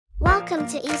Welcome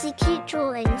to Easy Cute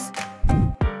Drawings.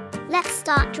 Let's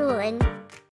start drawing.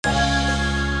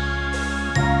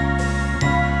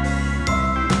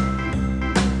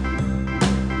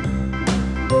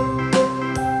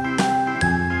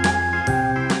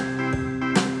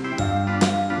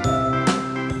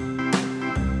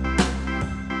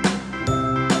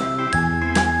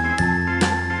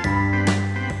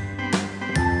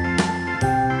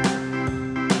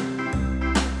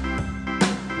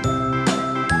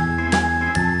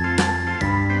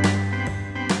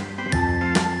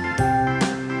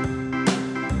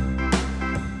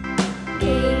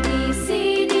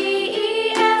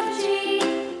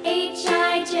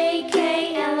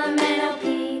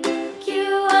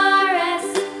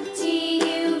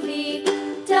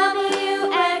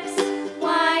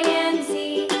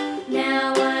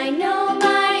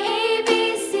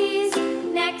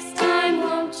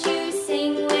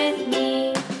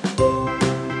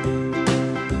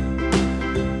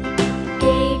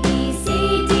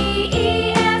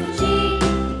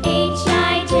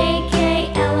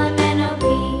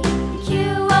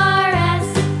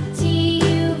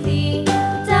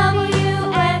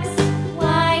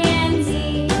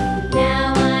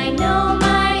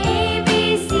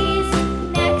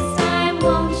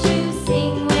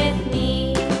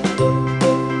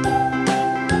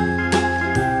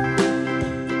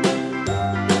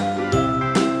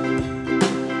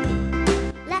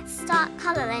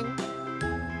 Coloring.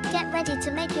 Get ready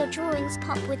to make your drawings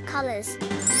pop with colors.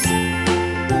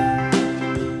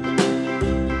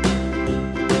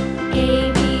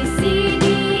 A, B, C,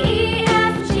 D, E,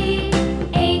 F, G,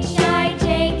 H, I, J,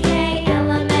 K,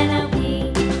 L, M, N, O, P,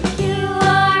 Q,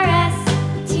 R,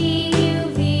 S, T, U,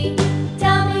 V,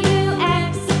 W,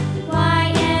 X,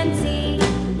 Y, and Z.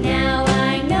 Now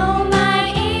I know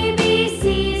my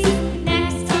ABCs.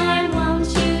 Next time,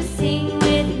 won't you sing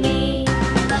with me?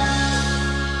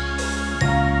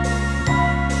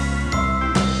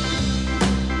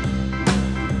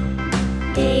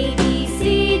 A, B,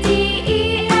 C, D,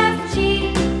 E, F, G,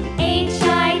 H,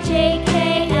 I, J,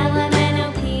 K, L, M, N, O,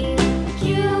 P, Q,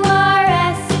 R,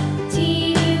 S, T,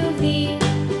 U, V,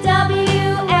 W, X, Y, and Z. Now I know my ABCs. Next time, won't you sing with me? A, B, C, D, E, F, G,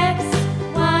 H, I, J, K, L, M, N, O, P, Q, R, S, T, U, V, W, X,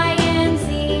 Y, and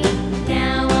Z.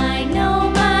 Now I know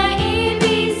my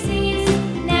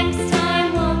ABCs. Next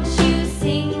time, won't you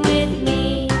sing with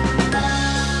me?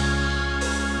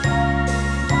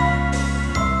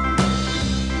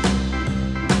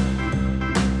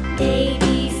 A,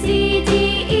 B, C, D,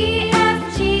 E,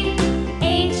 F, G,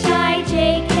 H, I,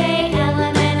 J, K, L,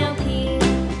 M, N, O, P,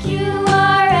 Q,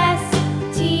 R, S,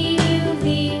 T, U,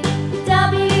 V,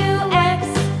 W, X,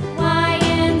 Y,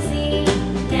 and Z.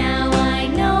 Now I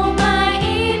know my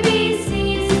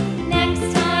ABCs.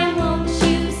 Next time, won't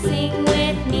you sing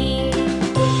with me?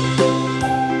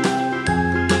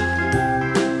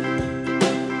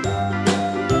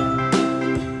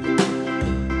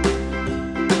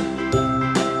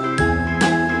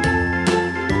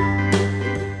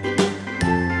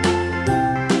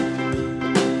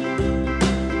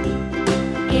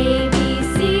 A, B,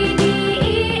 C, D,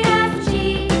 E, F, G,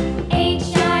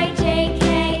 H, I, J,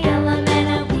 K, L, M, N,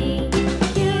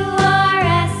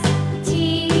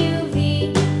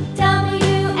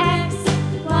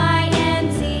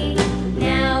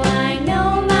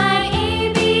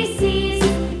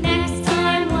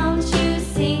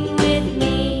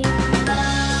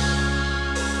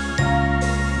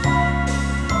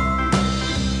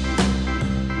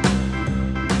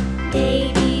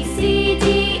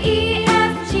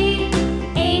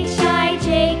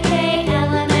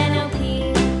 O,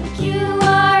 P, Q,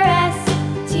 R,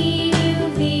 S, T, U,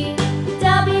 V,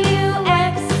 W,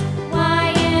 X,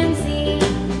 Y, and Z.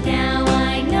 Now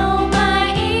I know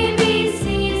my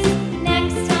ABCs.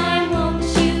 Next time, won't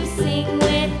you sing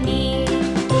with me?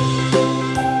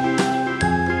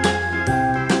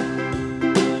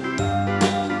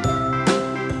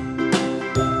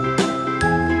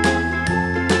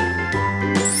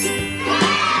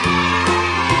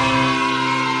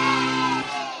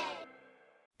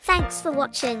 Thanks for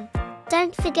watching.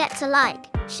 Don't forget to like,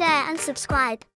 share and subscribe.